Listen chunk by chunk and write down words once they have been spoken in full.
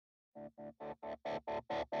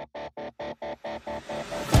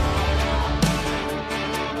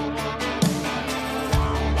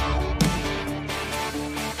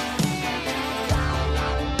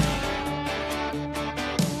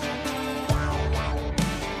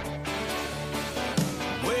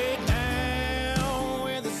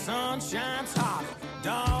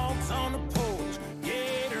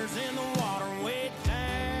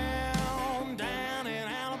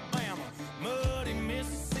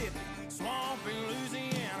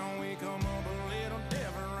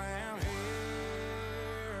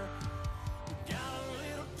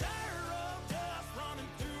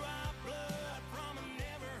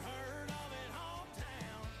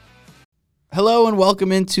Hello and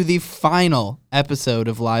welcome into the final episode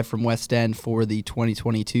of Live from West End for the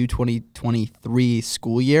 2022-2023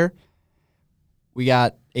 school year. We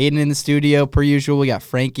got Aiden in the studio per usual. We got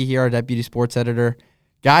Frankie here, our deputy sports editor.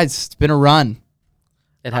 Guys, it's been a run.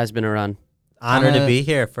 It has been a run. Honored to be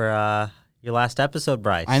here for your last episode,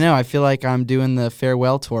 Bryce. I know. I feel like I'm doing the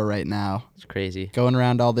farewell tour right now. It's crazy. Going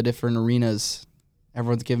around all the different arenas.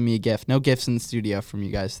 Everyone's giving me a gift. No gifts in the studio from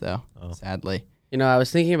you guys, though, sadly. You know, I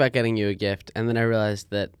was thinking about getting you a gift, and then I realized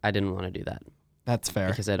that I didn't want to do that. That's fair.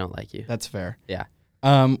 Because I don't like you. That's fair. Yeah.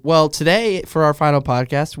 Well, today, for our final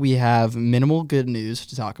podcast, we have minimal good news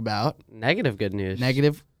to talk about. Negative good news.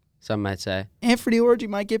 Negative. Some might say. Anfernee Orji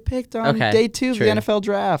might get picked on day 2 of true. the NFL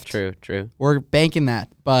draft. True. We're banking that.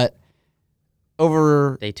 But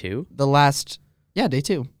over Day 2? the last, day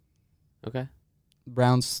 2. Okay.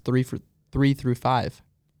 Rounds 3 through 5.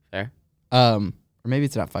 Fair. Or maybe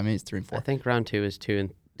it's not 5, maybe it's 3 and 4. I think round 2 is 2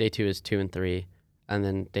 and day 2 is 2 and 3, and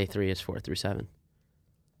then day 3 is 4 through 7.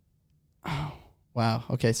 Oh, wow.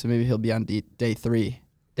 Okay, so maybe he'll be on day 3.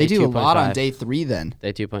 They Day do a lot 2.5. on day 3 then.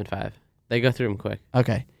 Day 2.5. They go through them quick.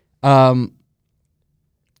 Okay.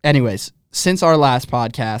 Anyways, since our last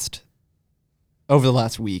podcast over the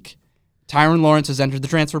last week, Tyrin Lawrence has entered the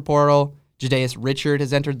transfer portal. Jadaeus Richard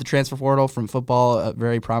has entered the transfer portal from football, a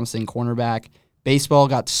very promising cornerback. Baseball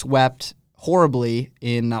got swept horribly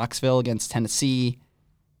in Knoxville against Tennessee.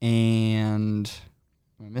 And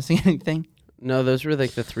am I missing anything? No, those were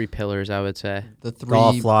like the 3 pillars, I would say. The 3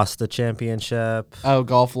 Golf lost the championship. Oh,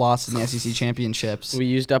 golf lost in the SEC championships. We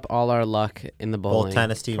used up all our luck in the bowling Both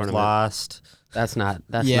tennis teams tournament. lost. That's not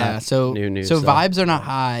so new news. So though. vibes are not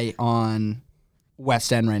high on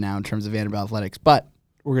West End right now in terms of Vanderbilt athletics, but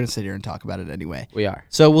we're going to sit here and talk about it anyway. We are.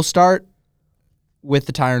 So we'll start with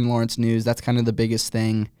the Tyrin Lawrence news. That's kind of the biggest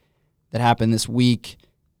thing that happened this week.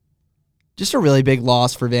 Just a really big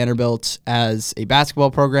loss for Vanderbilt as a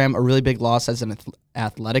basketball program, a really big loss as an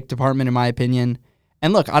athletic department, in my opinion.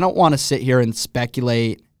 And look, I don't want to sit here and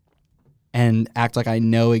speculate and act like I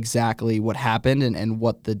know exactly what happened and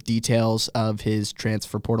what the details of his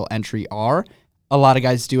transfer portal entry are. A lot of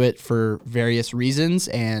guys do it for various reasons,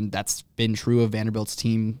 and that's been true of Vanderbilt's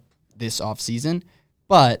team this offseason.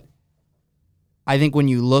 But I think when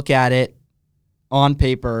you look at it on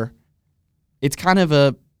paper, it's kind of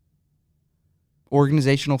a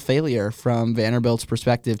organizational failure from Vanderbilt's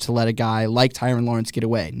perspective to let a guy like Tyrin Lawrence get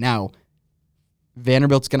away. Now,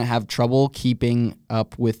 Vanderbilt's going to have trouble keeping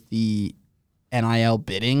up with the NIL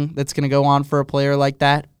bidding that's going to go on for a player like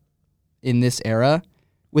that in this era.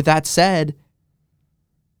 With that said,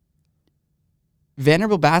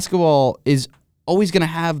 Vanderbilt basketball is always going to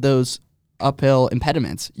have those uphill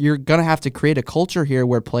impediments. You're going to have to create a culture here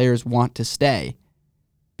where players want to stay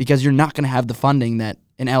because you're not going to have the funding that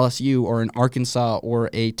an LSU or an Arkansas or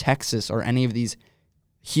a Texas or any of these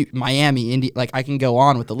Miami, Indy, like I can go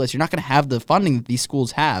on with the list. You're not going to have the funding that these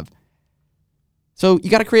schools have. So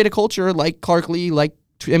you got to create a culture like Clark Lee, like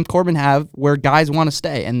Tim Corbin have, where guys want to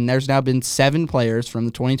stay. And there's now been 7 players from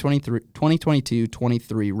the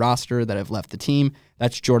 2022-23 roster that have left the team.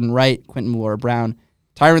 That's Jordan Wright, Quentin Malora-Brown,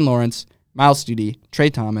 Tyrin Lawrence, Miles Studi,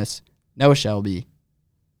 Trey Thomas, Noah Shelby,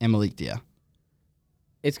 and Malik Dia.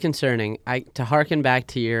 It's concerning. To harken back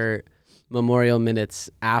to your memorial minutes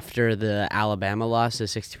after the Alabama loss, the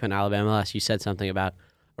 60-point Alabama loss, you said something about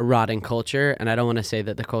a rotting culture, and I don't want to say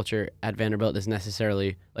that the culture at Vanderbilt is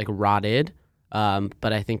necessarily like rotted,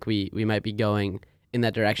 but I think we might be going in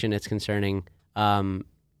that direction. It's concerning. To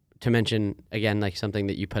mention again, like something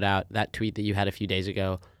that you put out, that tweet that you had a few days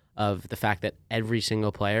ago of the fact that every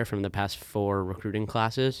single player from the past 4 recruiting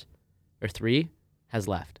classes, or 3, has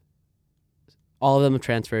left. All of them have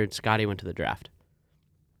transferred. Scotty went to the draft.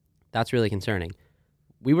 That's really concerning.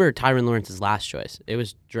 We were Tyrin Lawrence's last choice. It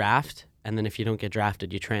was draft, and then if you don't get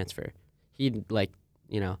drafted, you transfer. He'd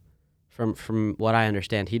from what I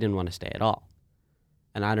understand, he didn't want to stay at all.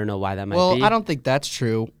 And I don't know why that might be. Well, I don't think that's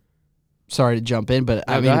true. sorry to jump in, but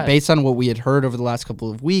I mean, based on what we had heard over the last couple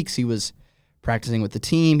of weeks, he was practicing with the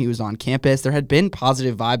team. He was on campus. There had been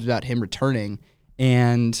positive vibes about him returning,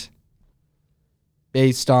 and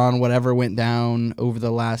based on whatever went down over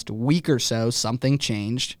the last week or so, something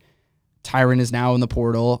changed. Tyrin is now in the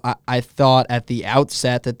portal. I thought at the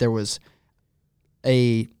outset that there was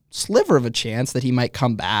a sliver of a chance that he might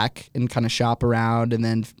come back and kind of shop around and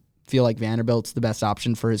then feel like Vanderbilt's the best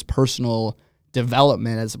option for his personal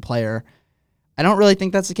development as a player. I don't really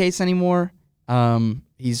think that's the case anymore.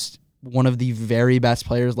 He's one of the very best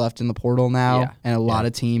players left in the portal now, and a lot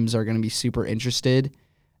of teams are going to be super interested.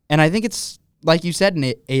 And I think it's, like you said,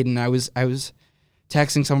 Aiden, I was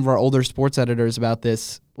texting some of our older sports editors about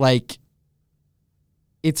this. Like,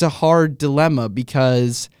 it's a hard dilemma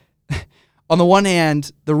because on the one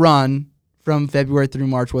hand, the run from February through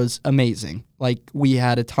March was amazing. Like, we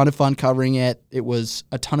had a ton of fun covering it. It was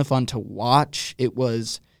a ton of fun to watch. It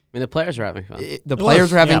was... I mean, the players were having fun. The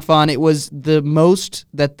players were having fun. It was the most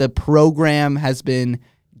that the program has been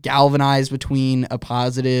galvanized between a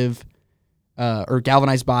positive... or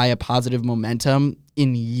galvanized by a positive momentum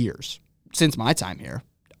in years. Since my time here,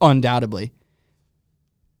 undoubtedly.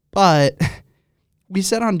 But... we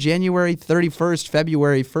said on January 31st,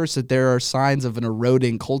 February 1st, that there are signs of an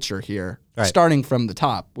eroding culture here, starting from the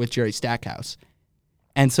top with Jerry Stackhouse.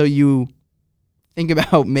 And so you think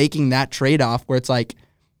about making that trade-off where it's like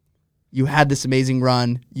you had this amazing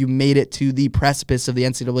run, you made it to the precipice of the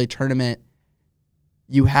NCAA tournament,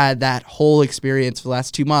 you had that whole experience for the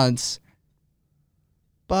last 2 months,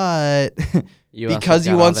 but because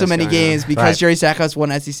you won so many games, because Jerry Stackhouse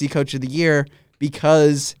won SEC Coach of the Year,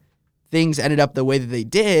 because... things ended up the way that they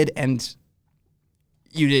did, and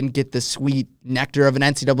you didn't get the sweet nectar of an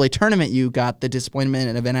NCAA tournament. You got the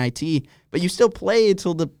disappointment of NIT, but you still played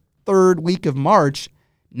till the third week of March.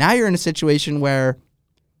 Now you're in a situation where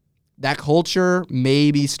that culture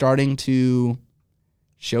may be starting to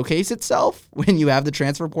showcase itself when you have the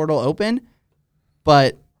transfer portal open,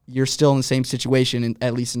 but you're still in the same situation,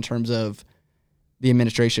 at least in terms of the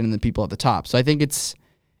administration and the people at the top. So I think it's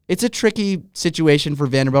a tricky situation for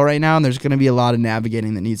Vanderbilt right now, and there's going to be a lot of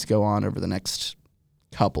navigating that needs to go on over the next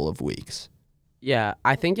couple of weeks. Yeah,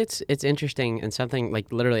 I think it's interesting, and something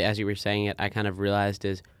like literally as you were saying it, I kind of realized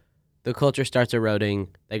is the culture starts eroding.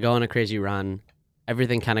 They go on a crazy run.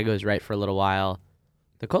 Everything kind of goes right for a little while.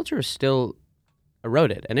 The culture is still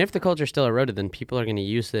eroded, and if the culture is still eroded, then people are going to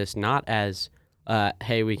use this not as,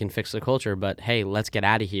 hey, we can fix the culture, but hey, let's get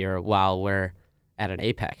out of here while we're at an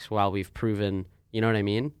apex, while we've proven, you know what I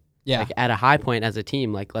mean? Yeah. Like at a high point as a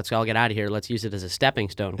team, like let's all get out of here. Let's use it as a stepping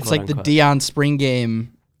stone. It's like the Deion spring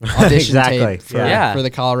game audition tape for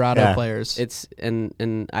the Colorado players. It's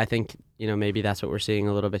and I think, you know, maybe that's what we're seeing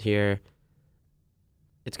a little bit here.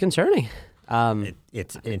 It's concerning.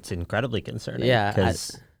 It's incredibly concerning. Yeah.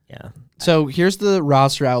 So here's the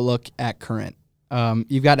roster outlook at current.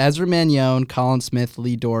 You've got Ezra Mannion, Colin Smith,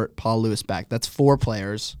 Lee Dort, Paul Lewis back. That's 4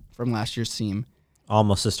 players from last year's team.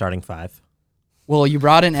 Almost a starting 5. Well, you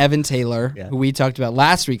brought in Evan Taylor, who we talked about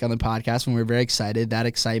last week on the podcast when we were very excited. That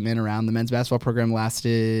excitement around the men's basketball program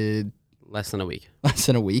lasted less than a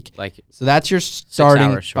week. So that's your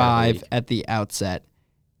starting 5 at the outset.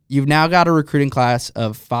 You've now got a recruiting class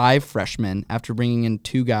of 5 freshmen after bringing in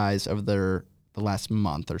 2 guys over the last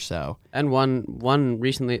month or so. And one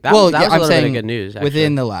recently. That was a little bit of good news, actually.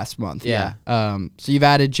 Within the last month, yeah. So you've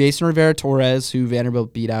added Jason Rivera-Torres, who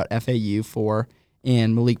Vanderbilt beat out FAU for,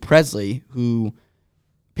 and Malik Presley, who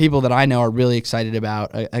people that I know are really excited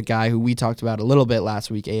about, a guy who we talked about a little bit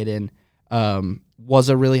last week, Aiden, was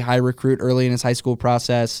a really high recruit early in his high school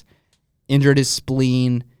process, injured his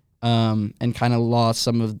spleen, and kind of lost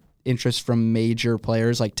some of interest from major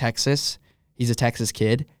players like Texas. He's a Texas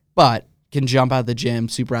kid, but can jump out of the gym,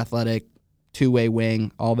 super athletic, 2-way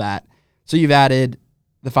wing, all that. So you've added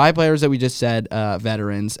the 5 players that we just said,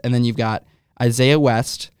 veterans, and then you've got Isaiah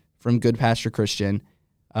West from Goodpasture Christian,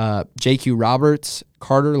 J.Q. Roberts,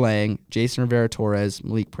 Carter Lang, Jason Rivera-Torres,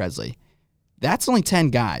 Malik Presley. That's only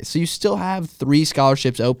 10 guys. So you still have 3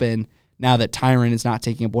 scholarships open now that Tyrin is not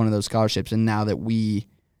taking up one of those scholarships, and now that we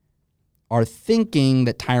are thinking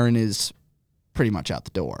that Tyrin is pretty much out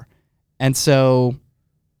the door. And so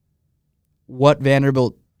what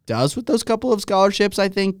Vanderbilt does with those couple of scholarships, I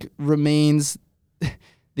think, remains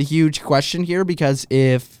the huge question here, because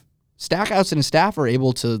if Stackhouse and his staff are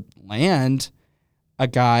able to land a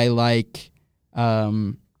guy like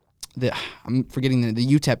I'm forgetting the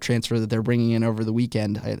UTEP transfer that they're bringing in over the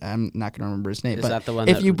weekend. I'm not going to remember his name. Is that the one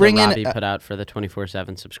that Robbie put out for the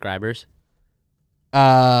 24/7 subscribers?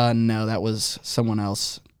 No, that was someone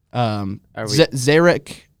else.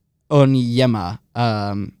 Zarek Onyema,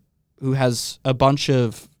 who has a bunch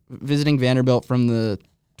of visiting Vanderbilt from the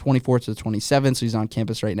 24th to the 27th, so he's on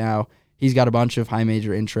campus right now. He's got a bunch of high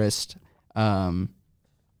major interest.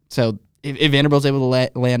 So if Vanderbilt's able to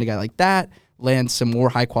land a guy like that, land some more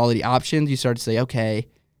high-quality options, you start to say, okay,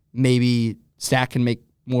 maybe Stack can make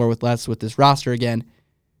more with less with this roster again.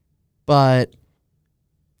 But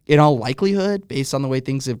in all likelihood, based on the way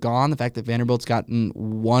things have gone, the fact that Vanderbilt's gotten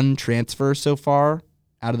one transfer so far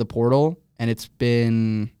out of the portal, and it's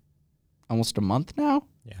been almost a month now.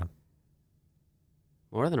 Yeah.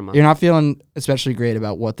 More than a month. You're not feeling especially great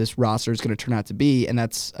about what this roster is going to turn out to be, and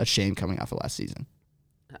that's a shame coming off of last season.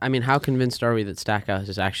 I mean, how convinced are we that Stackhouse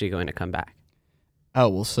is actually going to come back? Oh,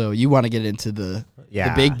 well, so you want to get into the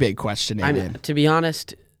big question, Aiden. I mean, to be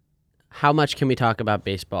honest, how much can we talk about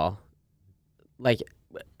baseball? Like,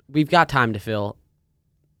 we've got time to fill.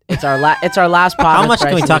 It's our last pod. How with much Bryce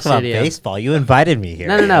can we in talk the about studio. baseball? You invited me here.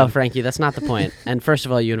 No, Frankie, that's not the point. And first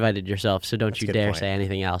of all, you invited yourself, so don't That's you a good dare point. say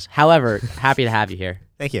anything else. However, happy to have you here.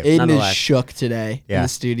 Thank you. Aiden is nonetheless. shook today in Yeah. the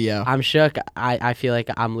studio. I'm shook. I feel like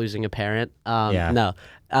I'm losing a parent. Yeah. No.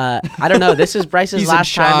 I don't know. This is Bryce's He's in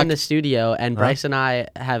last time shock. in the studio, and Bryce and I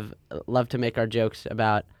have loved to make our jokes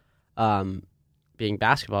about being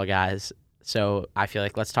basketball guys. So I feel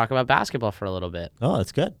like let's talk about basketball for a little bit. Oh,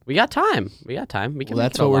 that's good. We got time. We can. Well, make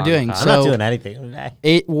that's it a what we're long doing. pod. I'm So- not doing anything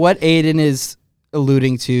today. What Aiden is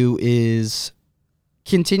alluding to is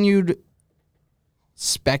continued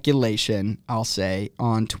speculation, I'll say,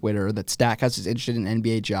 on Twitter that Stackhouse is interested in an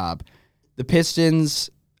NBA job. The Pistons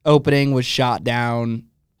opening was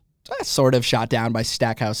sort of shot down by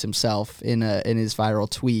Stackhouse himself in his viral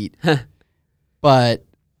tweet. But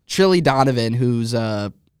Trilly Donovan, who's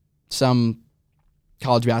some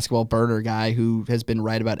college basketball burner guy who has been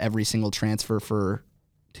right about every single transfer for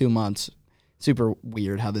 2 months. Super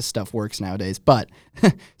weird how this stuff works nowadays. But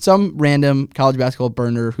some random college basketball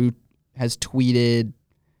burner who has tweeted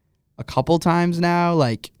a couple times now,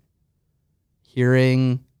 like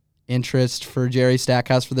hearing interest for Jerry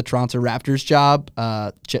Stackhouse for the Toronto Raptors job.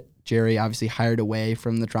 Jerry obviously hired away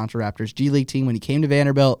from the Toronto Raptors G League team when he came to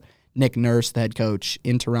Vanderbilt. Nick Nurse, the head coach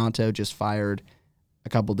in Toronto, just fired a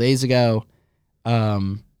couple days ago.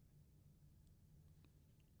 I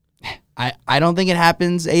don't think it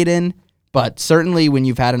happens, Aiden, but certainly when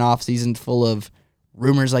you've had an offseason full of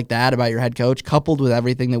rumors like that about your head coach, coupled with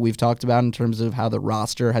everything that we've talked about in terms of how the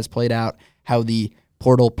roster has played out, how the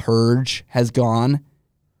portal purge has gone,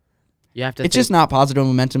 You have to. it's just not positive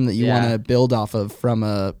momentum that you Yeah. want to build off of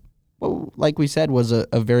from like we said, was a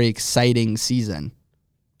very exciting season.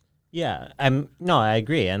 Yeah, I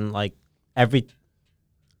agree, and like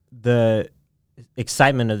the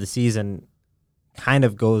excitement of the season kind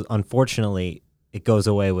of goes. Unfortunately, it goes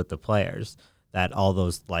away with the players. That all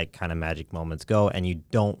those like kind of magic moments go, and you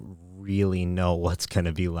don't really know what's going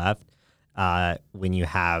to be left when you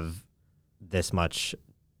have this much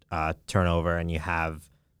turnover and you have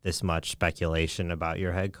this much speculation about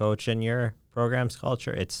your head coach and your program's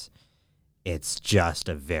culture. It's just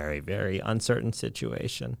a very, very uncertain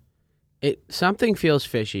situation. Something feels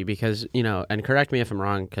fishy because, and correct me if I'm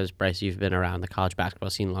wrong, because Bryce, you've been around the college basketball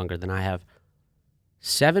scene longer than I have.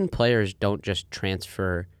 7 players don't just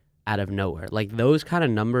transfer out of nowhere. Like, those kind of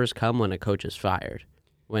numbers come when a coach is fired,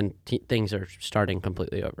 when things are starting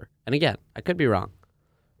completely over. And again, I could be wrong,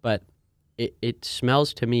 but it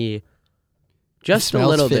smells to me just a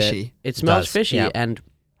little fishy. bit. It smells does, fishy, yeah. and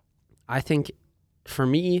I think for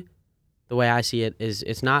me, the way I see it is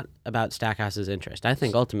it's not about Stackhouse's interest. I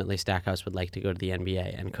think ultimately Stackhouse would like to go to the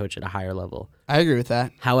NBA and coach at a higher level. I agree with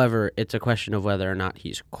that. However, it's a question of whether or not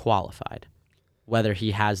he's qualified, whether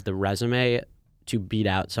he has the resume to beat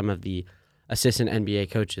out some of the assistant NBA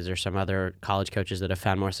coaches or some other college coaches that have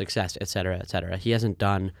found more success, et cetera, et cetera. He hasn't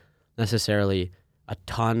done necessarily a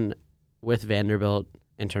ton with Vanderbilt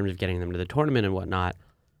in terms of getting them to the tournament and whatnot.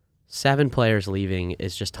 7 players leaving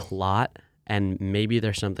is just a lot, and maybe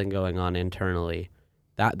there's something going on internally.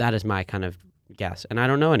 That is my kind of guess, and I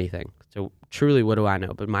don't know anything. So truly, what do I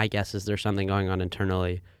know? But my guess is there's something going on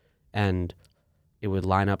internally, and it would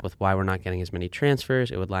line up with why we're not getting as many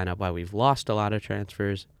transfers. It would line up why we've lost a lot of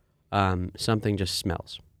transfers. Something just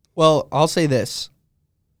smells. Well, I'll say this.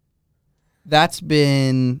 That's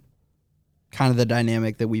been kind of the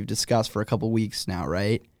dynamic that we've discussed for a couple weeks now,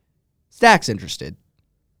 right? Stack's interested.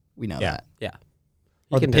 We know Yeah. that. Yeah.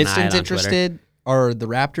 Are the can deny it Pistons on interested? Are the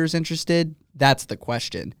Raptors interested? That's the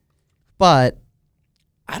question. But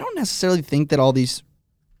I don't necessarily think that all these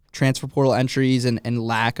transfer portal entries and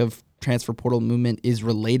lack of transfer portal movement is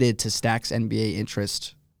related to Stack's NBA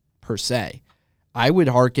interest per se. I would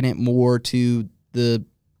hearken it more to the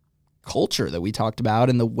culture that we talked about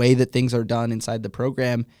and the way that things are done inside the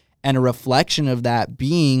program And a reflection of that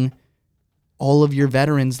being all of your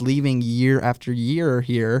veterans leaving year after year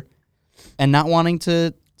here and not wanting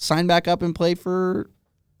to sign back up and play for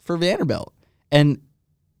Vanderbilt. And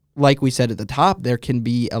like we said at the top, there can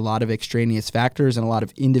be a lot of extraneous factors and a lot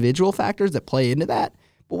of individual factors that play into that.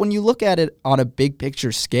 But when you look at it on a big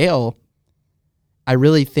picture scale, I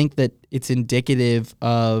really think that it's indicative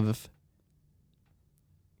of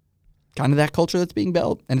kind of that culture that's being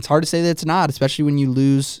built. And it's hard to say that it's not, especially when you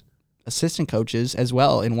lose assistant coaches as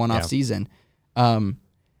well in one off season. I'm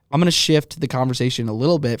going to shift the conversation a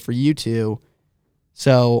little bit for you two.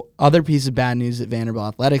 So other piece of bad news that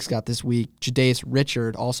Vanderbilt Athletics got this week, Jadaeus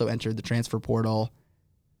Richard also entered the transfer portal,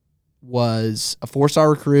 was a 4-star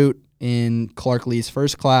recruit in Clark Lee's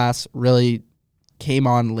first class, really came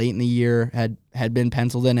on late in the year, had been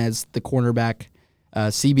penciled in as the cornerback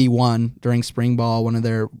CB1 during spring ball, one of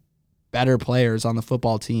their better players on the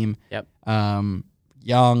football team. Yep.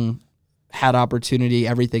 Young, had opportunity,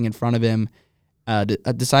 everything in front of him.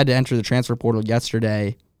 Decided to enter the transfer portal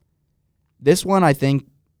yesterday. This one, I think,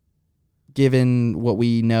 given what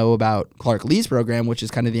we know about Clark Lee's program, which is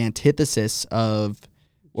kind of the antithesis of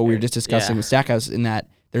what we were just discussing with Stackhouse, in that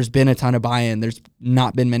there's been a ton of buy-in, there's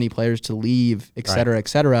not been many players to leave, et cetera, et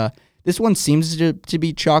cetera. This one seems to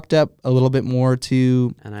be chalked up a little bit more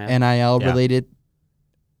to NIL-related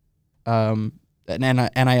an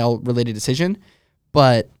NIL-related decision.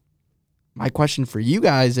 But my question for you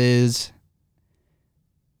guys is,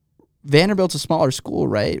 Vanderbilt's a smaller school,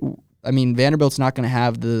 right? I mean, Vanderbilt's not going to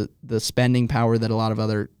have the spending power that a lot of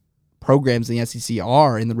other programs in the SEC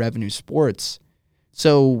are in the revenue sports.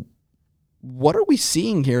 So what are we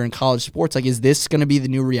seeing here in college sports? Like, is this going to be the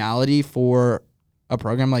new reality for a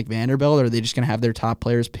program like Vanderbilt, or are they just going to have their top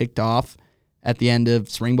players picked off at the end of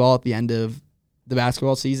spring ball, at the end of the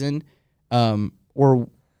basketball season?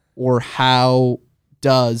 Or how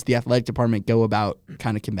does the athletic department go about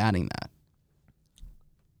kind of combating that?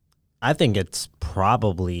 I think it's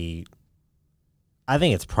probably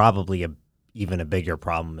even a bigger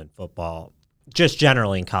problem in football, just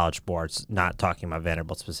generally in college sports, not talking about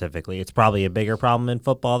Vanderbilt specifically. It's probably a bigger problem in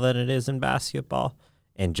football than it is in basketball,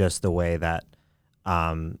 and just the way that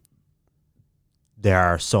there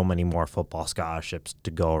are so many more football scholarships to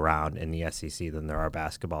go around in the SEC than there are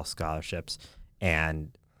basketball scholarships. And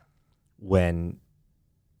when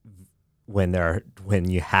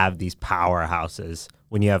you have these powerhouses,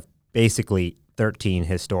 when you have basically 13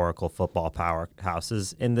 historical football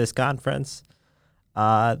powerhouses in this conference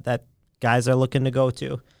that guys are looking to go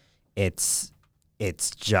to, it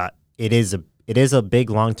is a big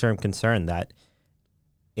long-term concern that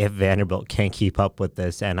if Vanderbilt can't keep up with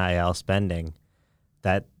this NIL spending,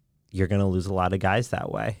 that you're going to lose a lot of guys that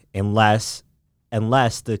way, unless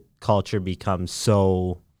the culture becomes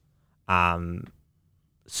so advanced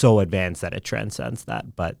that it transcends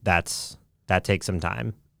that. But that takes some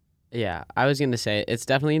time. Yeah, I was going to say it's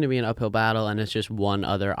definitely going to be an uphill battle, and it's just one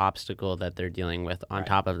other obstacle that they're dealing with on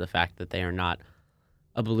top of the fact that they are not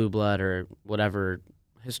a blue blood or whatever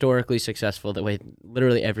historically successful the way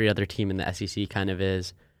literally every other team in the SEC kind of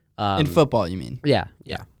is. In football, you mean? Yeah.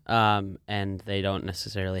 And they don't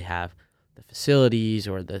necessarily have the facilities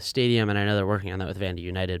or the stadium, and I know they're working on that with Vandy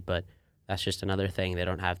United, but that's just another thing. They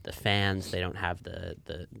don't have the fans, they don't have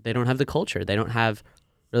they don't have the culture, they don't have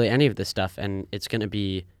really any of this stuff, and it's going to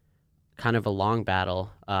be kind of a long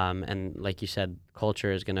battle. And like you said,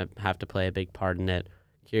 culture is going to have to play a big part in it.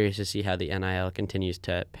 Curious to see how the NIL continues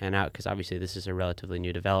to pan out, because obviously this is a relatively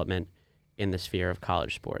new development in the sphere of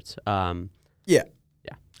college sports. Yeah.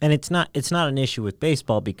 And it's not an issue with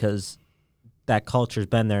baseball, because that culture's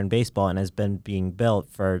been there in baseball and has been being built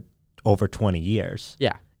for over 20 years.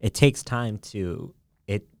 Yeah. It takes time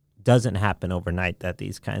it doesn't happen overnight that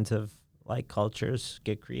these kinds of cultures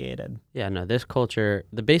get created. Yeah, no, this culture,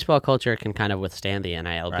 the baseball culture can kind of withstand the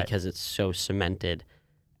NIL because it's so cemented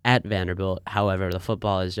at Vanderbilt. However, the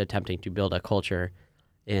football is attempting to build a culture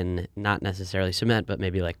in not necessarily cement, but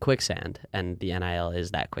maybe like quicksand, and the NIL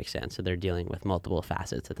is that quicksand, so they're dealing with multiple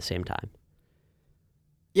facets at the same time.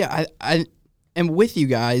 Yeah, I am with you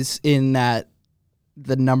guys in that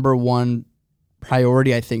the number one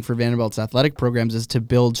priority, I think, for Vanderbilt's athletic programs is to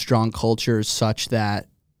build strong cultures such that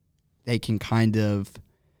they can kind of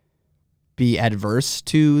be adverse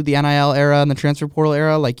to the NIL era and the transfer portal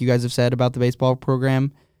era, like you guys have said about the baseball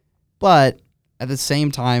program. But at the same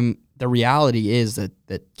time, the reality is that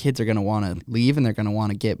kids are going to want to leave and they're going to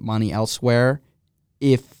want to get money elsewhere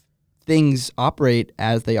if things operate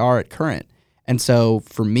as they are at current. And so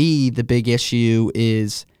for me, the big issue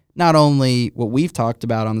is not only what we've talked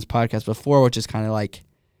about on this podcast before, which is kind of like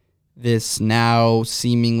this now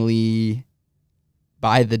seemingly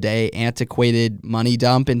by the day, antiquated money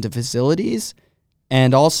dump into facilities,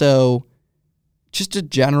 and also just a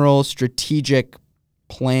general strategic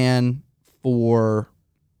plan for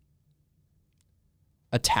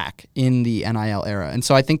attack in the NIL era. And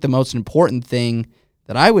so I think the most important thing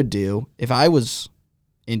that I would do if I was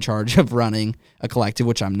in charge of running a collective,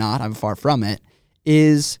 which I'm not, I'm far from it,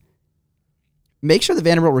 is make sure that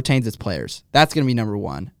Vanderbilt retains its players. That's going to be number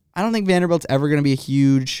one. I don't think Vanderbilt's ever going to be a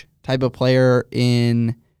huge type of player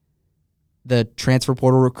in the transfer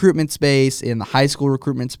portal recruitment space, in the high school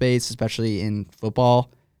recruitment space, especially in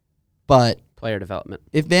football. But player development.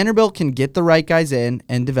 if Vanderbilt can get the right guys in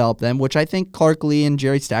and develop them, which I think Clark Lee and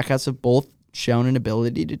Jerry Stackhouse have both shown an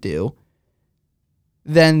ability to do,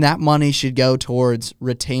 then that money should go towards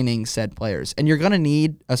retaining said players. And you're going to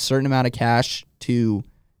need a certain amount of cash to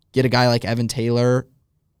get a guy like Evan Taylor,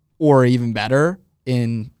 or even better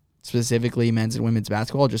in specifically men's and women's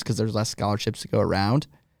basketball, just because there's less scholarships to go around.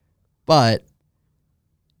 But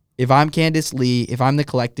if I'm Candace Lee, if I'm the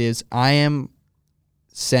collectives, I am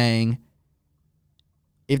saying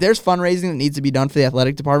if there's fundraising that needs to be done for the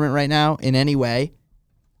athletic department right now in any way,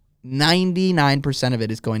 99% of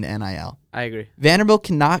it is going to NIL. I agree. Vanderbilt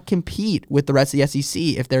cannot compete with the rest of the SEC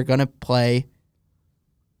if they're going to play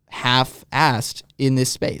half-assed in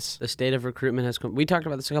this space. The state of recruitment has we talked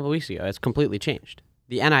about this a couple of weeks ago. It's completely changed.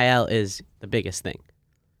 The NIL is the biggest thing.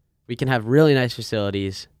 We can have really nice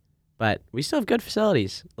facilities, but we still have good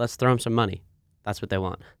facilities. Let's throw them some money. That's what they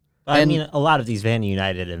want. I mean, a lot of these Vandy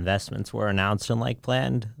United investments were announced and like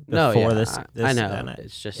planned before this. I know.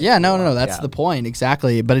 It's just no. That's the point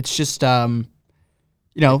exactly. But it's just,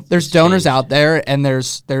 there's donors out there, and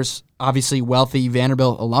there's obviously wealthy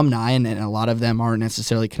Vanderbilt alumni, and a lot of them aren't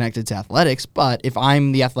necessarily connected to athletics. But if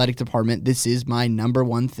I'm the athletic department, this is my number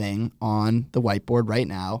one thing on the whiteboard right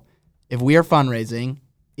now. If we are fundraising,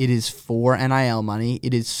 it is for NIL money.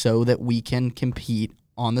 It is so that we can compete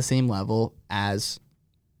on the same level as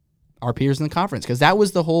our peers in the conference, because that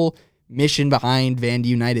was the whole mission behind Vandy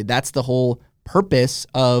United. That's the whole purpose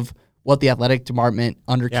of what the athletic department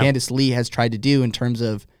under Candace Lee has tried to do in terms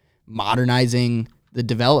of modernizing the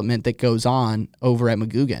development that goes on over at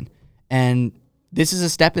McGugin. And this is a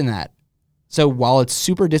step in that. So while it's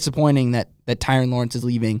super disappointing that Tyrin Lawrence is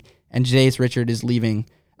leaving and Jadaeus Richard is leaving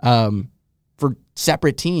for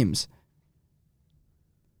separate teams,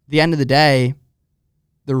 at the end of the day,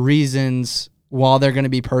 the reasons, while they're going to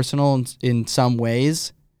be personal in some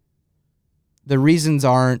ways, the reasons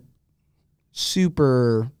aren't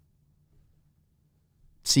super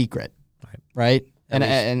secret, right?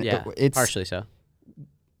 And it's partially so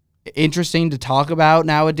interesting to talk about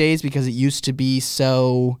nowadays because it used to be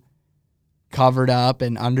so covered up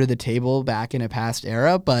and under the table back in a past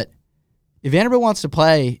era. But if Vanderbilt wants to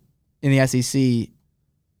play in the SEC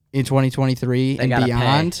in 2023 and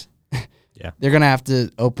beyond, they're going to have to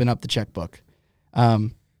open up the checkbook.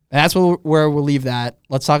 And that's where we'll leave that.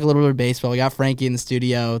 Let's talk a little bit of baseball. We got Frankie in the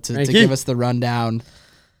studio to give us the rundown.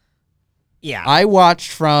 Yeah. I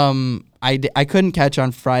watched from I couldn't catch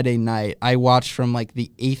on Friday night. I watched from like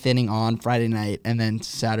the 8th inning on Friday night and then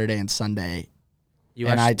Saturday and Sunday.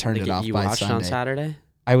 I turned it off by Sunday. You watched on Saturday?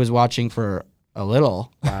 I was watching for a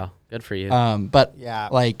little. Wow, good for you. But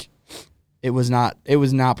it was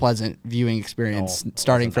not pleasant viewing experience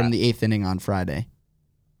starting from the 8th inning on Friday.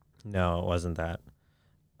 No, it wasn't that.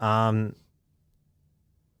 The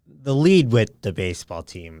lead with the baseball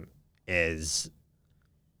team is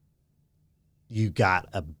you got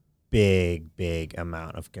a big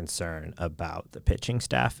amount of concern about the pitching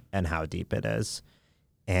staff and how deep it is.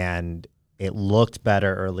 And it looked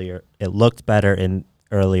better earlier. It looked better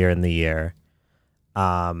earlier in the year.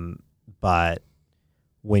 But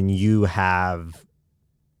when you have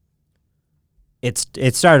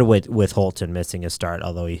it started with Holton missing a start,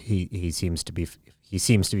 although he seems to be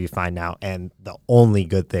fine now. And the only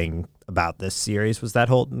good thing about this series was that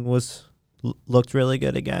Holton looked really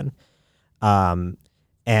good again.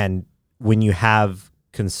 And when you have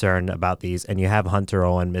concern about these, and you have Hunter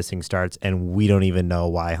Owen missing starts, and we don't even know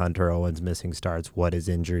why Hunter Owen's missing starts, what his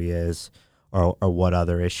injury is, or what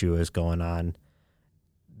other issue is going on,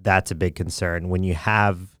 that's a big concern. When you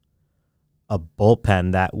have a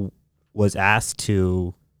bullpen that was asked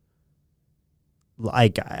to,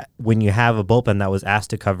 when you have a bullpen that was asked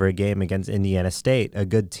to cover a game against Indiana State, a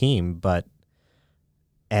good team,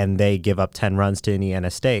 and they give up 10 runs to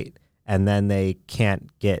Indiana State, and then they can't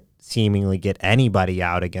seemingly get anybody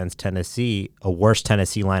out against Tennessee, a worse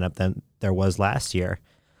Tennessee lineup than there was last year.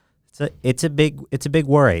 It's a big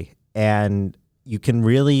worry, and you can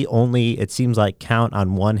really only, it seems like, count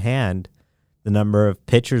on one hand the number of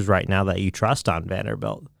pitchers right now that you trust on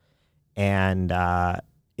Vanderbilt. and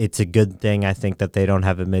it's a good thing, I think, that they don't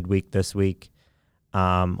have a midweek this week.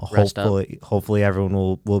 Hopefully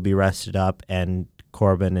everyone will be rested up, and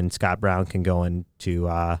Corbin and Scott Brown can go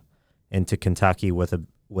into Kentucky with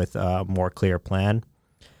a more clear plan.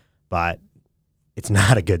 But it's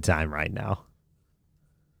not a good time right now.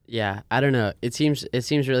 Yeah, I don't know. It seems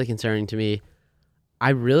really concerning to me. I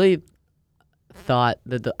really thought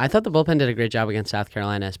that the bullpen did a great job against South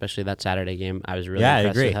Carolina, especially that Saturday game. I was really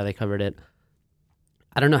impressed with how they covered it.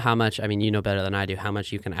 I don't know how much. I mean, you know better than I do how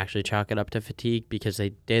much you can actually chalk it up to fatigue, because they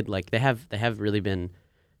did they have really been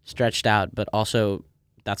stretched out, but also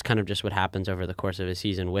that's kind of just what happens over the course of a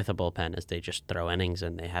season with a bullpen, is they just throw innings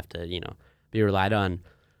and they have to be relied on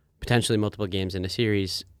potentially multiple games in a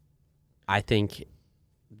series. I think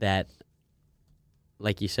that,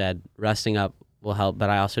 like you said, resting up will help, but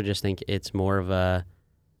I also just think it's more of a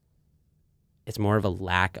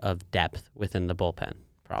lack of depth within the bullpen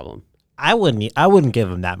problem. I wouldn't give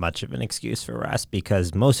them that much of an excuse for rest,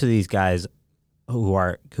 because most of these guys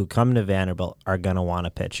who come to Vanderbilt are going to want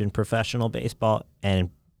to pitch in professional baseball,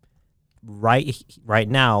 and right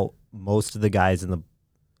now most of the guys in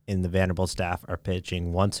the Vanderbilt staff are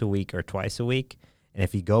pitching once a week or twice a week, and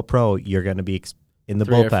if you go pro, you're going to be in the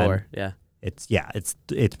 3 bullpen. or 4, yeah.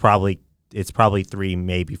 It's probably 3,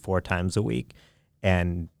 maybe 4 times a week,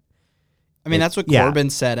 and I mean, that's what Corbin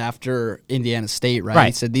said after Indiana State, right?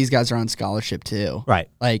 He said these guys are on scholarship too. Right.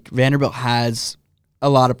 Like, Vanderbilt has a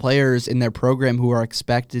lot of players in their program who are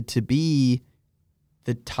expected to be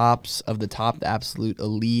the tops of the top, the absolute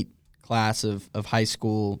elite class of high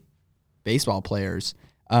school baseball players.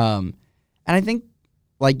 And I think,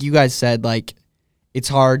 like you guys said, like, it's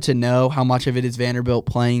hard to know how much of it is Vanderbilt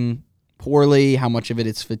playing poorly, how much of it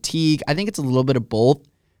is fatigue. I think it's a little bit of both,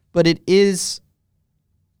 but it is,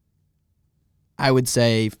 I would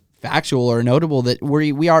say, factual or notable that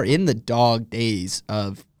we are in the dog days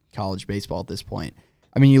of college baseball at this point.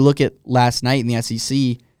 I mean, you look at last night in the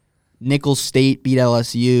SEC, Nicholls State beat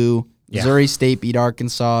LSU, Missouri State beat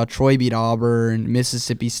Arkansas, Troy beat Auburn,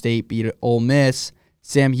 Mississippi State beat Ole Miss,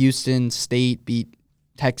 Sam Houston State beat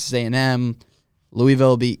Texas A&M,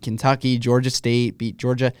 Louisville beat Kentucky, Georgia State beat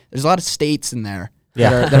Georgia. There's a lot of states in there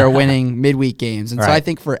that are winning midweek games. And so I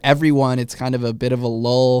think for everyone, it's kind of a bit of a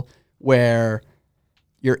lull where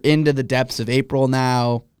you're into the depths of April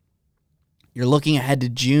now. You're looking ahead to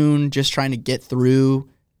June, just trying to get through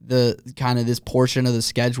the kind of this portion of the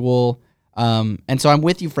schedule. And so I'm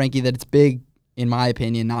with you, Frankie, that it's big, in my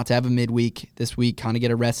opinion, not to have a midweek this week, kind of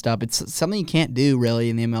get a rest up. It's something you can't do really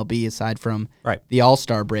in the MLB aside from the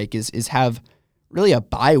All-Star break is have really a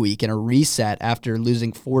bye week and a reset after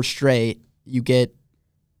losing 4 straight. You get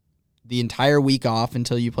the entire week off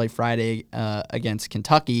until you play Friday against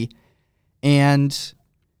Kentucky. And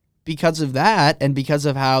because of that, and because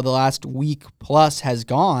of how the last week plus has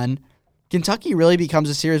gone, Kentucky really becomes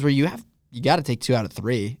a series where you got to take 2 out of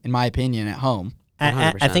 3, in my opinion, at home.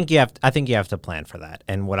 I think you have to plan for that.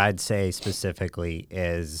 And what I'd say specifically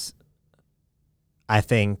is, I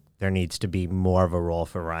think there needs to be more of a role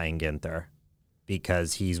for Ryan Ginther,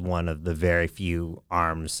 because he's one of the very few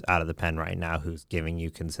arms out of the pen right now who's giving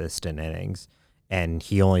you consistent innings. And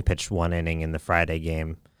he only pitched 1 inning in the Friday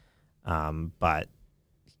game, but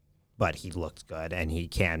he looked good, and he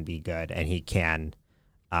can be good, and he can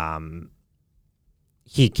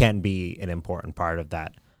be an important part of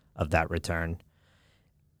that return.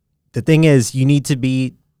 The thing is, you need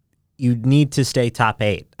to stay top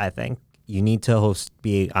 8. I think you need to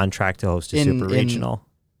be on track to host a super regional.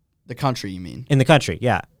 The country, you mean? In the country,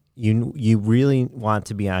 yeah. You really want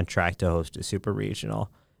to be on track to host a super regional,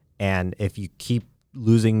 and if you keep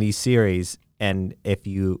losing these series, and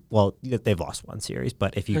they've lost 1 series,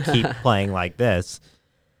 but if you keep playing like this,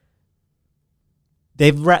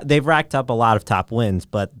 they've racked up a lot of top wins,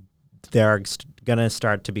 but there are going to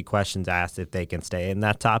start to be questions asked if they can stay in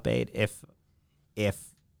that top 8 if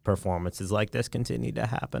performances like this continue to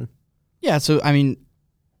happen. Yeah, so I mean,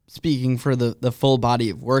 speaking for the full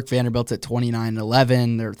body of work, Vanderbilt's at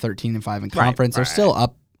 29-11. They're 13-5 in conference. They're still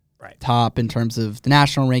up top in terms of the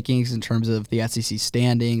national rankings, in terms of the SEC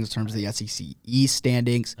standings, in terms of the SEC East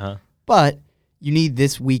standings. But you need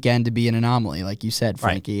this weekend to be an anomaly, like you said,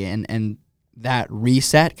 Frankie, and that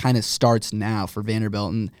reset kind of starts now for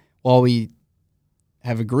Vanderbilt. And while we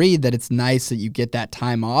have agreed that it's nice that you get that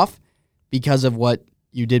time off because of what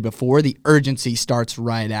you did before, the urgency starts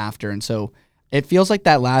right after. And so it feels like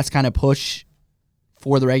that last kind of push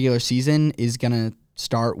for the regular season is going to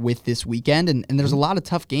start with this weekend. And there's a lot of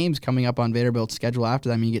tough games coming up on Vanderbilt's schedule after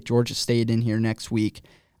that. I mean, you get Georgia State in here next week.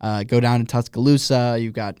 Go down to Tuscaloosa.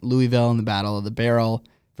 You've got Louisville in the Battle of the Barrel.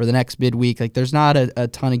 for the next midweek. Like, there's not a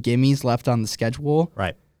ton of gimmies left on the schedule.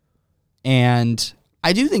 Right. And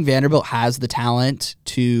I do think Vanderbilt has the talent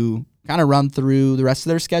to kind of run through the rest of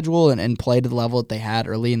their schedule and play to the level that they had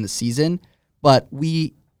early in the season. But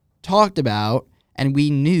we talked about and we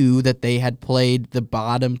knew that they had played the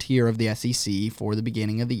bottom tier of the SEC for the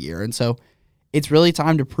beginning of the year. And so it's really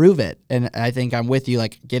time to prove it. And I think I'm with you,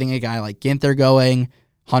 like getting a guy like Ginther going,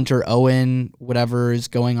 Hunter Owen, whatever is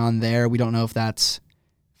going on there. We don't know if that's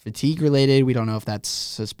fatigue related. We don't know if that's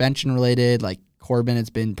suspension related. Like Corbin has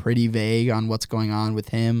been pretty vague on what's going on with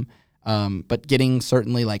him. But getting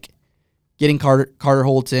Carter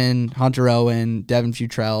Holton, Hunter Owen, Devin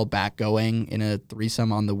Futrell back going in a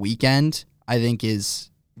threesome on the weekend, I think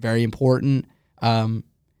is very important.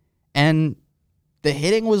 And the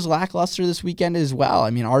hitting was lackluster this weekend as well.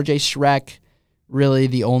 I mean, RJ Schreck, really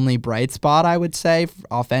the only bright spot, I would say,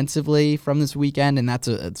 offensively from this weekend, and that's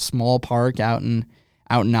a small park out in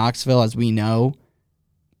Knoxville, as we know.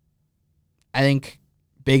 I think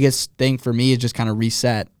biggest thing for me is just kind of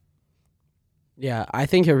reset. Yeah, I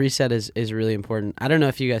think a reset is really important. I don't know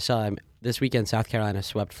if you guys saw this weekend, South Carolina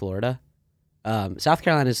swept Florida. South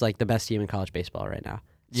Carolina is like the best team in college baseball right now.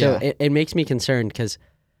 So it makes me concerned because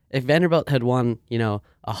if Vanderbilt had won, a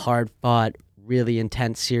hard-fought, really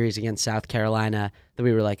intense series against South Carolina, then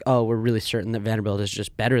we were like, oh, we're really certain that Vanderbilt is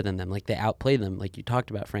just better than them. Like, they outplayed them, like you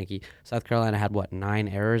talked about, Frankie. South Carolina had, 9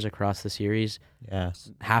 errors across the series?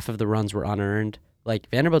 Yes. Half of the runs were unearned. Like,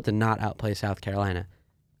 Vanderbilt did not outplay South Carolina.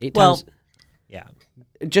 8 Well, times. yeah.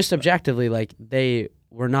 Just objectively, like, they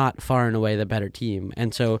were not far and away the better team.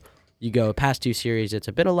 And so you go past 2 series, it's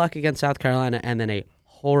a bit of luck against South Carolina and then a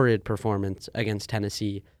horrid performance against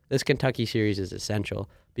Tennessee. This Kentucky series is essential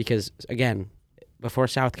because, again, before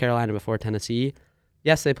South Carolina, before Tennessee,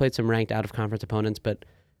 yes, they played some ranked out-of-conference opponents, but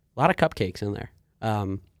a lot of cupcakes in there.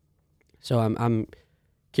 So I'm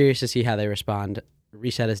curious to see how they respond.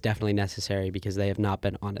 Reset is definitely necessary because they have not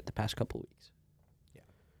been on it the past couple weeks. Yeah.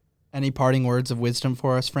 Any parting words of wisdom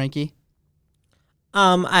for us, Frankie?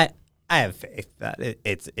 I have faith that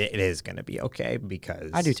it is going to be okay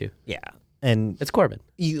because I do too. Yeah, and it's Corbin.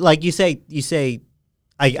 You say.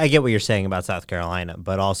 I get what you're saying about South Carolina,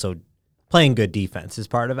 but also playing good defense is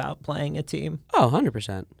part of outplaying a team. Oh,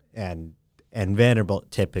 100%. And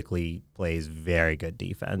Vanderbilt typically plays very good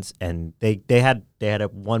defense, and they had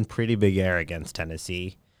one pretty big error against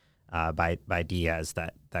Tennessee by Diaz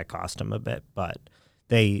that cost them a bit, but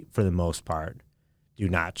they, for the most part, do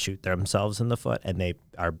not shoot themselves in the foot, and they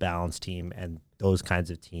are a balanced team, and those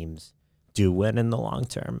kinds of teams do win in the long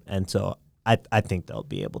term, and so I think they'll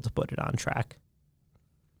be able to put it on track.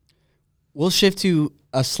 We'll shift to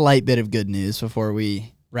a slight bit of good news before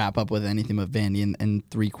we wrap up with anything but Vandy and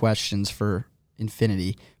 3 questions for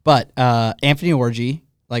Infinity. But Anfernee Orji,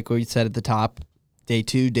 like we said at the top, day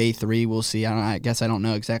 2, day 3, we'll see. I guess I don't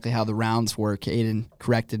know exactly how the rounds work. Aiden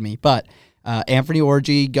corrected me. But Anfernee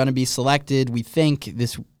Orji going to be selected, we think,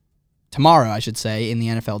 tomorrow, I should say, in the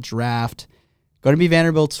NFL draft. Going to be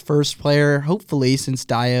Vanderbilt's first player, hopefully, since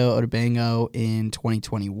Dayo Odebango in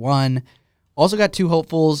 2021. Also got 2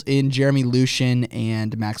 hopefuls in Jeremy Lucien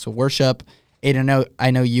and Maxwell Worship. Aiden,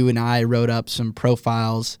 I know you and I wrote up some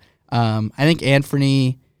profiles. I think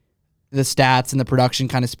Anfernee, the stats and the production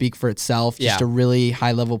kind of speak for itself. Just a really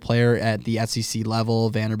high-level player at the SEC level.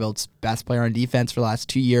 Vanderbilt's best player on defense for the last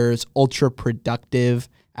 2 years. Ultra productive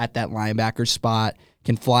at that linebacker spot.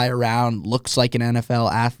 Can fly around. Looks like an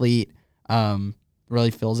NFL athlete.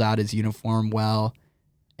 Really fills out his uniform well.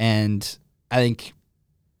 And I think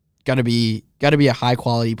got to be a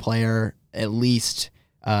high-quality player, at least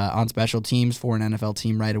on special teams for an NFL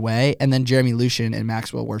team right away. And then Jeremy Lucien and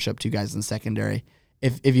Maxwell Worship, 2 guys in the secondary.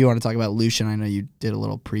 If you want to talk about Lucien, I know you did a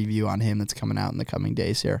little preview on him that's coming out in the coming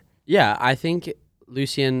days here. Yeah, I think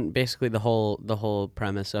Lucien, basically the whole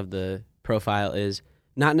premise of the profile is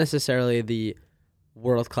not necessarily the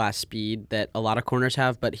world-class speed that a lot of corners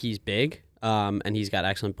have, but he's big, and he's got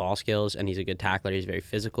excellent ball skills, and he's a good tackler. He's very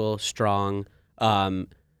physical, strong.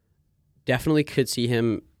 Definitely could see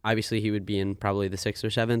him. Obviously, he would be in probably the 6th or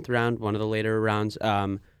 7th round, one of the later rounds.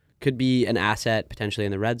 Could be an asset potentially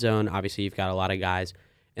in the red zone. Obviously, you've got a lot of guys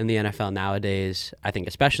in the NFL nowadays, I think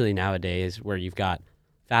especially nowadays, where you've got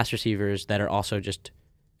fast receivers that are also just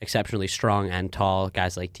exceptionally strong and tall,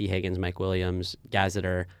 guys like T. Higgins, Mike Williams, guys that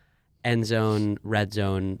are end zone, red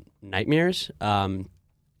zone nightmares. And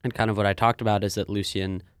kind of what I talked about is that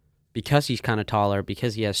Lucien, because he's kind of taller,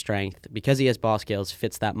 because he has strength, because he has ball skills,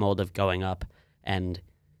 fits that mold of going up and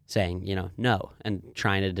saying, no, and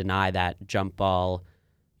trying to deny that jump ball,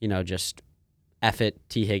 just F it,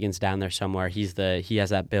 T. Higgins down there somewhere. He has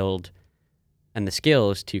that build. and the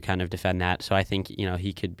skills to kind of defend that. So I think,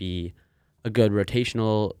 he could be a good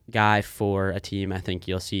rotational guy for a team. I think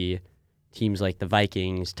you'll see teams like the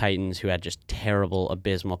Vikings, Titans, who had just terrible,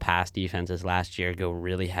 abysmal pass defenses last year, go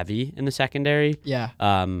really heavy in the secondary. Yeah.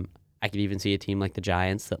 I could even see a team like the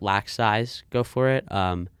Giants that lacks size go for it.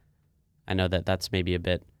 I know that that's maybe a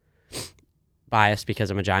bit biased because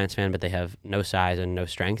I'm a Giants fan, but they have no size and no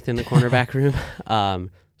strength in the cornerback room.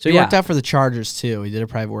 He worked out for the Chargers, too. He did a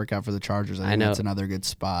private workout for the Chargers. I know that's another good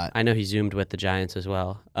spot. I know he zoomed with the Giants as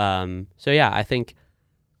well. I think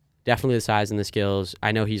definitely the size and the skills.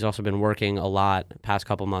 I know he's also been working a lot past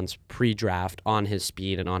couple months pre-draft on his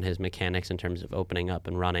speed and on his mechanics in terms of opening up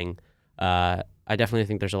and running. I definitely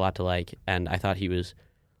think there's a lot to like, and I thought he was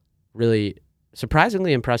really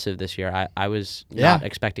surprisingly impressive this year. I was not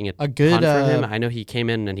expecting a ton from him. I know he came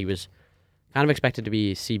in and he was kind of expected to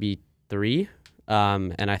be CB3,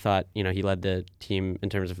 and I thought he led the team in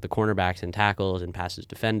terms of the cornerbacks and tackles and passes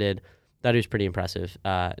defended. Thought he was pretty impressive.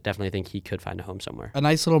 Definitely think he could find a home somewhere. A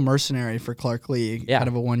nice little mercenary for Clark Lee, kind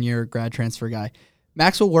of a one-year grad transfer guy.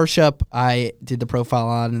 Maxwell Worship, I did the profile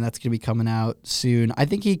on, and that's going to be coming out soon. I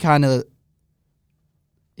think he kind of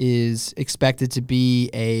is expected to be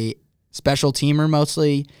a special teamer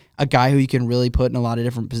mostly, a guy who you can really put in a lot of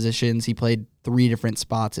different positions. He played 3 different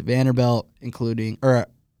spots at Vanderbilt, excluding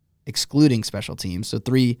special teams. So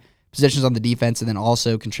 3 positions on the defense, and then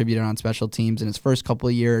also contributed on special teams in his first couple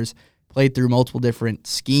of years. Played through multiple different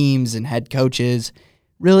schemes and head coaches.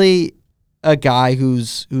 Really a guy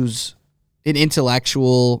who's an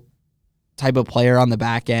intellectual type of player on the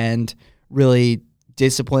back end, really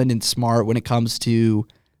disciplined and smart when it comes to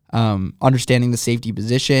understanding the safety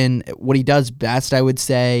position. What he does best, I would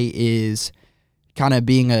say, is kind of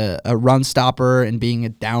being a run stopper and being a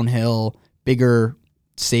downhill, bigger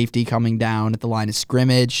safety coming down at the line of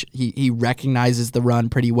scrimmage. He recognizes the run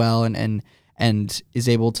pretty well and is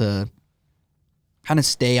able to kind of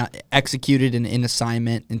stay executed in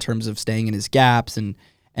assignment in terms of staying in his gaps and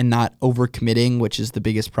not overcommitting, which is the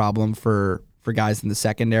biggest problem for guys in the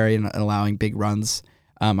secondary and allowing big runs.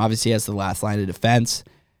 Obviously, he has the last line of defense.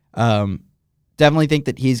 Definitely think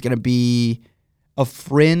that he's going to be a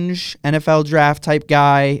fringe NFL draft type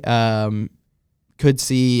guy. Could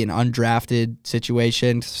see an undrafted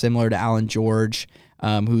situation similar to Alan George,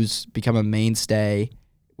 who's become a mainstay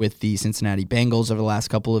with the Cincinnati Bengals over the last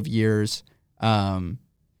couple of years. And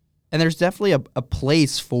there's definitely a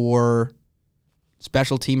place for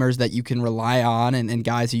special teamers that you can rely on and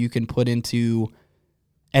guys who you can put into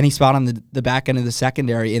any spot on the back end of the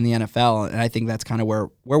secondary in the NFL. And I think that's kind of where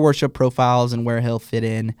Worship profiles and where he'll fit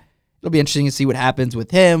in. It'll be interesting to see what happens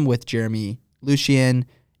with him, with Jeremy Lucien,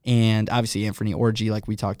 and obviously Anfernee Orji, like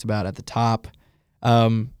we talked about at the top.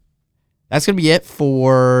 That's going to be it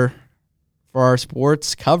for our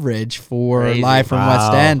sports coverage for Crazy. Live from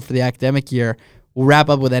West End for the academic year. We'll wrap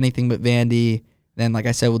up with anything but Vandy. Then, like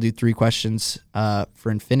I said, we'll do 3 questions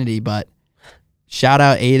for Infinity. But shout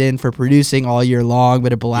out Aiden for producing all year long.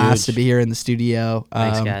 But a blast to be here in the studio.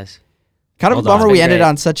 Thanks, guys. Kind of a bummer we ended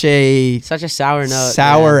on such a sour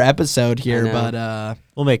note, episode here, but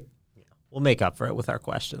we'll make up for it with our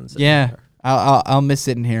questions. Yeah, I'll miss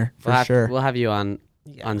it in here for sure. We'll have you on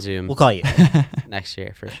Zoom. We'll call you next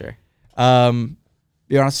year for sure.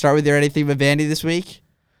 You want to start with your anything but Vandy this week?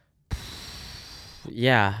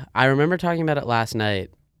 Yeah, I remember talking about it last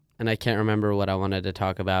night, and I can't remember what I wanted to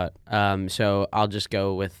talk about. So I'll just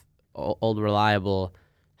go with old reliable.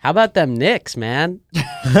 How about them Knicks, man?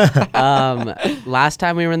 Last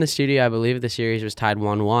time we were in the studio, I believe the series was tied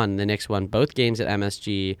 1-1. The Knicks won both games at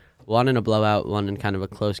MSG, one in a blowout, one in kind of a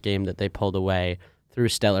close game that they pulled away through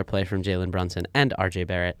stellar play from Jalen Brunson and RJ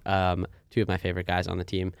Barrett, 2 of my favorite guys on the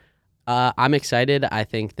team. I'm excited. I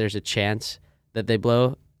think there's a chance that they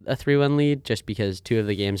blow a 3-1 lead just because 2 of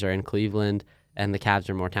the games are in Cleveland and the Cavs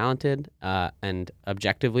are more talented and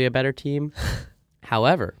objectively a better team.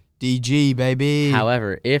 However, DG, baby.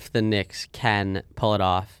 However, if the Knicks can pull it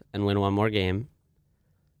off and win one more game,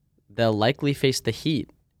 they'll likely face the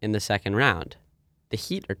Heat in the second round. The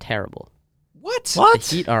Heat are terrible. What? The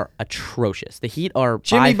Heat are atrocious. The Heat are...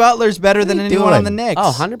 Jimmy Butler's better than anyone on the Knicks.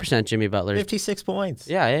 Oh, 100% Jimmy Butler. 56 points.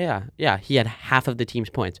 Yeah. He had half of the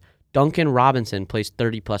team's points. Duncan Robinson plays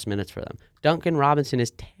 30-plus minutes for them. Duncan Robinson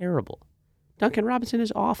is terrible. Duncan Robinson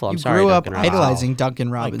is awful. I'm sorry, You grew up Duncan Robinson. idolizing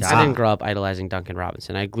Duncan Robinson. I didn't grow up idolizing Duncan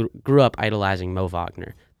Robinson. I grew up idolizing Mo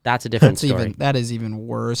Wagner. That's a different story. That is even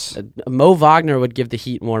worse. Mo Wagner would give the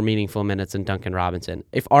Heat more meaningful minutes than Duncan Robinson.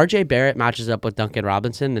 If RJ Barrett matches up with Duncan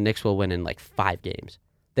Robinson, the Knicks will win in like 5 games.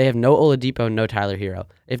 They have no Oladipo, no Tyler Hero.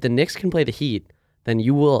 If the Knicks can play the Heat, then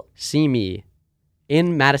you will see me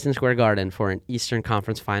in Madison Square Garden for an Eastern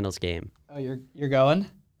Conference Finals game. Oh, you're going?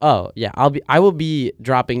 Oh yeah, I will be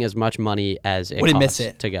dropping as much money as it Wouldn't costs miss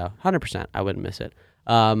it. to go. 100%, I wouldn't miss it.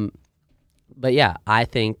 But yeah, I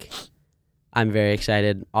think I'm very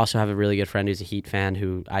excited. Also have a really good friend who's a Heat fan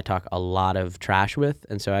who I talk a lot of trash with,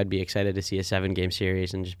 and so I'd be excited to see a 7-game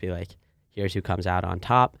series and just be like, here's who comes out on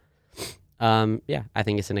top. Yeah, I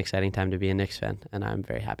think it's an exciting time to be a Knicks fan, and I'm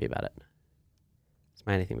very happy about it. It's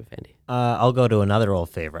my anything but Vandy. I'll go to another old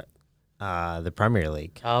favorite, the Premier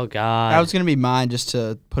League. Oh God, That was going to be mine just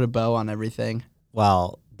to put a bow on everything.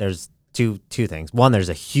 Well, there's two things. One, there's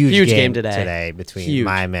a huge game today between Huge.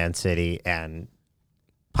 my Man City and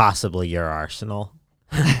possibly your Arsenal.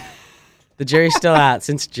 the jury's still out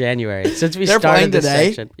since January. Since we They're started playing this today?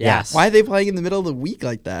 section. Yes. Why are they playing in the middle of the week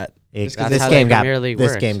like that? That's how the Premier League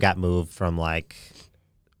this works. game got moved from like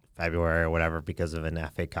February or whatever because of an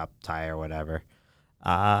FA Cup tie or whatever.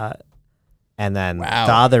 And then Wow.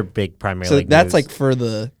 the other big Premier So League that's news, like for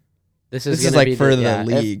the This is gonna like be for the yeah,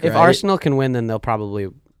 league, If right? Arsenal can win, then they'll probably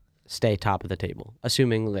stay top of the table,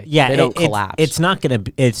 assuming like they don't collapse. It's not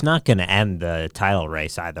gonna end the title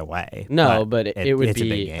race either way. no, but it would it's be a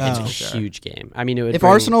big game. it's Oh. a for sure. huge game. I mean, it would. if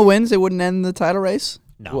bring- Arsenal wins, it wouldn't end the title race.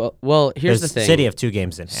 No, well, here's the There's thing. City have 2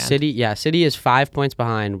 games in hand. City is 5 points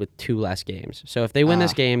behind with 2 less games. So if they win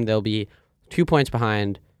this game, they'll be 2 points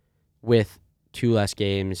behind with 2 less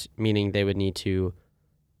games, meaning they would need to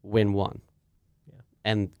win 1,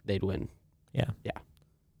 and they'd win. Yeah.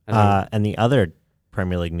 And And the other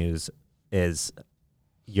Premier League news is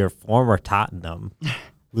your former Tottenham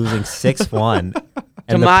losing 6-1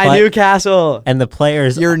 to my Newcastle, and the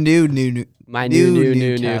players Your new my new new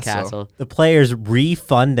Newcastle. Newcastle. the players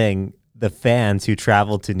refunding the fans who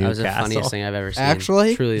traveled to That was Newcastle. the funniest thing I've ever seen.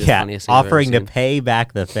 Actually? Truly the Yeah, funniest thing I've ever offering to seen. pay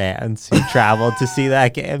back the fans who traveled to see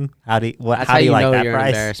that game. How do you, That's how do you like know that, you're an Bryce?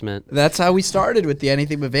 embarrassment. That's how we started with the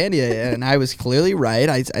Anything But Vandy, and I was clearly right.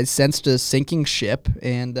 I sensed a sinking ship,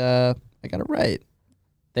 and I got it right.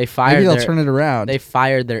 They fired Maybe they'll their turn it around. they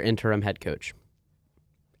fired their interim head coach.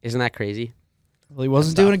 Isn't that crazy? Well, he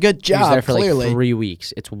wasn't doing a good He was job, there for clearly. like 3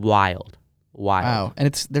 weeks. It's wild. Wow.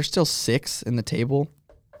 And they're still 6 in the table.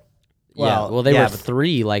 Well, they yeah, were but-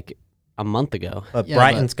 3 like a month ago. But Yeah,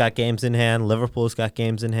 Brighton's got games in hand. Liverpool's got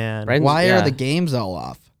games in hand. Brighton's- Why yeah. are the games all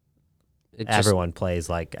off? It just- Everyone plays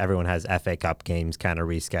everyone has FA Cup games, kind of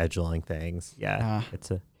rescheduling things. Yeah,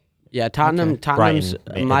 it's a Yeah, Tottenham's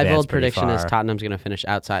Brighton my advanced bold pretty prediction is far. Tottenham's going to finish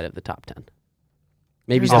outside of the top 10.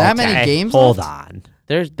 Maybe There's that top many 10. games Hold left? on,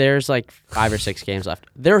 There's like 5 or 6 games left.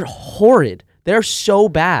 They're horrid. They're so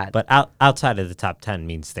bad. but outside of the top 10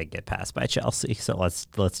 means they get passed by Chelsea. So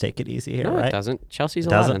let's take it easy here, no, right? it doesn't. Chelsea's It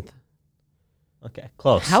doesn't? 11th. Okay,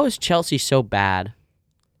 close. How is Chelsea so bad?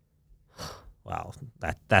 Well,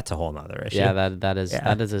 that's a whole nother issue. Yeah, that is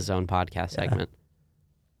Yeah. his own podcast segment.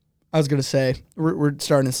 I was gonna say we're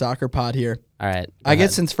starting a soccer pod here. All right. I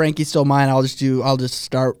guess since Frankie stole mine, I'll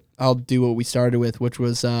do what we started with, which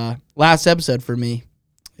was last episode for me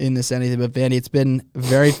in this Anything But Vandy. It's been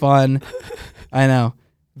very fun. I know.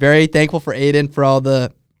 Very thankful for Aiden for all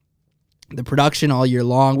the production all year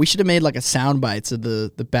long. We should have made like a sound bites of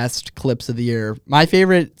the best clips of the year. My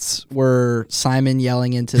favorites were Simon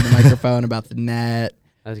yelling into the microphone about the net.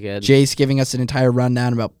 that was good. Jace giving us an entire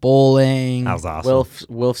rundown about bowling. that was awesome.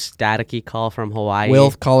 Wilf staticky call from Hawaii.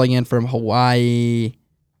 Wilf calling in from Hawaii.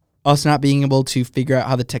 Us not being able to figure out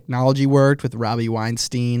how the technology worked with Robbie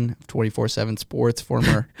Weinstein of 24/7 Sports,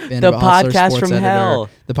 former Vanderbilt Hustler podcast sports from editor. hell.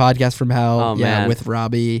 The podcast from hell. Oh, yeah, man. with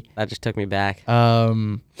Robbie. That just took me back.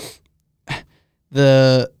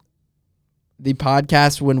 The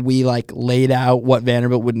podcast when we like laid out what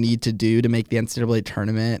Vanderbilt would need to do to make the NCAA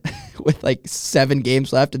tournament with like 7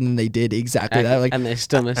 games left, and then they did exactly that. Like and they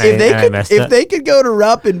still missed Hey, if it. they I could, messed if up. they could go to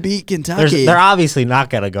Rupp and beat Kentucky, They're obviously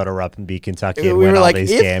not going to go to Rupp and beat Kentucky and We win were all like,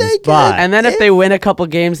 these if games. they could- But And then if they win a couple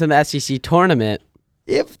games in the SEC tournament,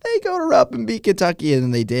 if they go to Rupp and beat Kentucky, and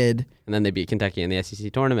then they did. and then they beat Kentucky in the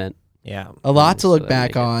SEC tournament, yeah, A lot to So look they back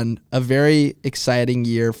make it. on. A very exciting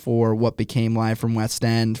year for what became Live from West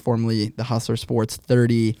End, formerly the Hustler Sports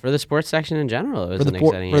 30. for the sports section in general, it was For an the,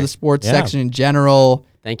 exciting for year. the sports Yeah. section in general,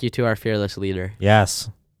 Thank you to our fearless leader. yes.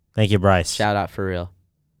 Thank you, Bryce. Shout out for real.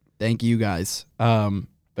 thank you guys.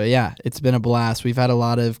 But yeah, it's been a blast. We've had a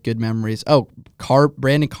lot of good memories. Oh,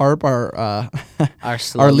 Brandon Karp, our Our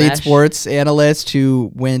our lead Slomesh. sports analyst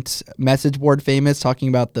who went message board famous talking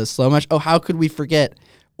about the slow mesh. Oh, how could we forget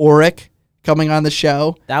Oric coming on the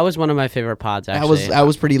show? That was one of my favorite pods. Actually, That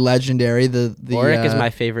was pretty legendary. The Oric is my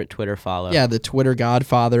favorite Twitter follow. Yeah, the Twitter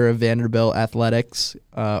godfather of Vanderbilt athletics,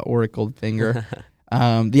 Oric Goldfinger.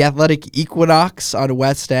 The Athletic Equinox on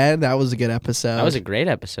West End. That was a good episode. that was a great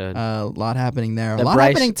episode. a lot happening there. The A lot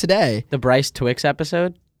Bryce- happening today. The Bryce Twix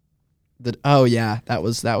episode. Oh yeah, that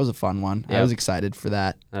was a fun one. I Yep. was excited for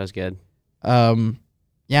that. That was good.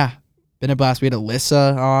 Yeah, been a blast. We had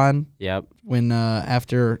Alyssa on Yep. when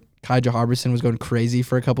after Kaija Harbison was going crazy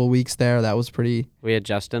for a couple of weeks there. That was pretty. We had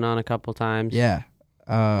Justin on a couple times. Yeah.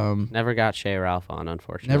 Never got Shay Ralph on,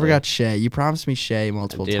 unfortunately. Never got Shay. You promised me Shay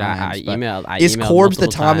multiple Dude, times. I but emailed. is emailed Corbs the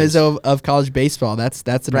multiple Tom times. Izzo of college baseball? That's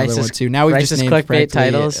another Bryce's- one too. Now we've Bryce's just named clickbait correctly,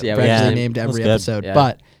 titles. Yeah, we correctly just- named that's every good. episode. Yeah.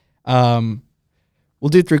 But we'll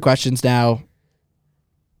do 3 questions now.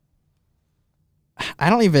 I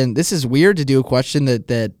don't even. This is weird to do a question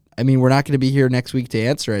that I mean, we're not going to be here next week to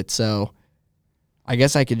answer it. So I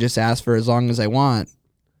guess I could just ask for as long as I want.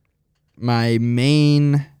 My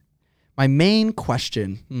main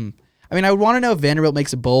question. I mean, I would want to know if Vanderbilt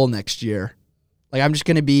makes a bowl next year. Like, I'm just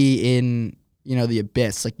going to be in, the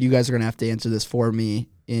abyss. Like, you guys are going to have to answer this for me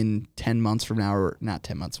in 10 months from now, or not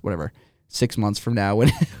 10 months, whatever, 6 months from now when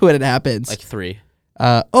it happens. Like 3.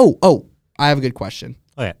 I have a good question.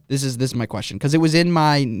 Okay. This is my question because it was in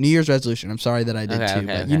my New Year's resolution. I'm sorry that I did Okay, too, okay,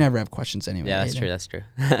 but okay. you never have questions anyway. Yeah, that's Aiden. true. That's true.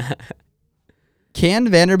 Can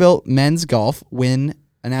Vanderbilt men's golf win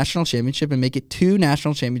a national championship and make it 2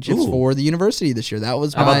 national championships Ooh. for the university this year? That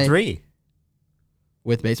was How my about 3?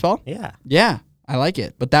 with baseball. Yeah. Yeah, I like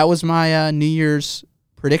it. But that was my New Year's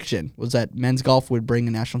prediction, was that men's golf would bring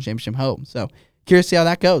a national championship home. So curious to see how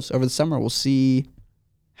that goes over the summer. We'll see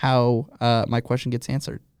how my question gets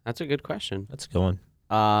answered. That's a good question. That's a good one.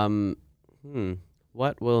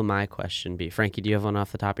 What will my question be? Frankie, do you have one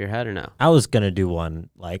off the top of your head or no? I was going to do one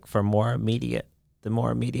like for the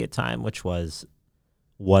more immediate time, which was,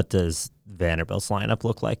 what does Vanderbilt's lineup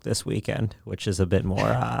look like this weekend? Which is a bit more,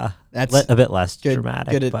 That's a bit less good-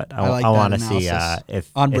 dramatic, good- but I like I that want to see analysis.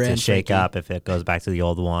 if On it's a brand, shake up, if it goes back to the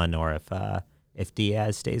old one, or if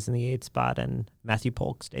Diaz stays in the 8th spot and Matthew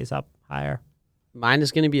Polk stays up higher. Mine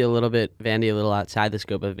is going to be a little bit Vandy, a little outside the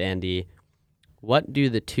scope of Vandy. What do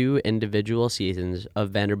the 2 individual seasons of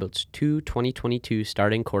Vanderbilt's 2022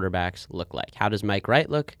 starting quarterbacks look like? How does Mike Wright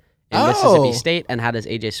look in Mississippi State, and how does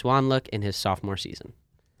AJ Swan look in his sophomore season?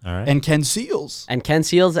 All right. and Ken Seals, And Ken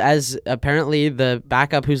Seals as apparently the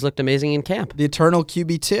backup who's looked amazing in camp. the eternal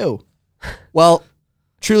QB2. Well,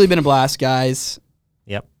 truly been a blast, guys.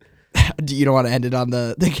 Yep. You don't want to end it on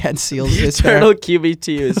the Ken Seals. The eternal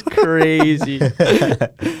QB2 is crazy.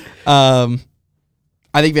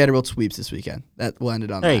 I think Vanderbilt sweeps this weekend. That will end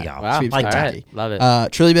it on There that. you go. Wow. Sweeps Like All Kentucky. right. Love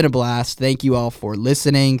it. Truly been a blast. Thank you all for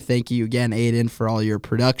listening. Thank you again, Aiden, for all your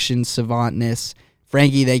production savantness.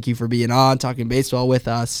 Frankie, thank you for being on, talking baseball with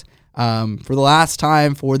us. For the last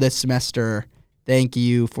time for this semester, thank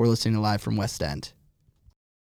you for listening to Live from West End.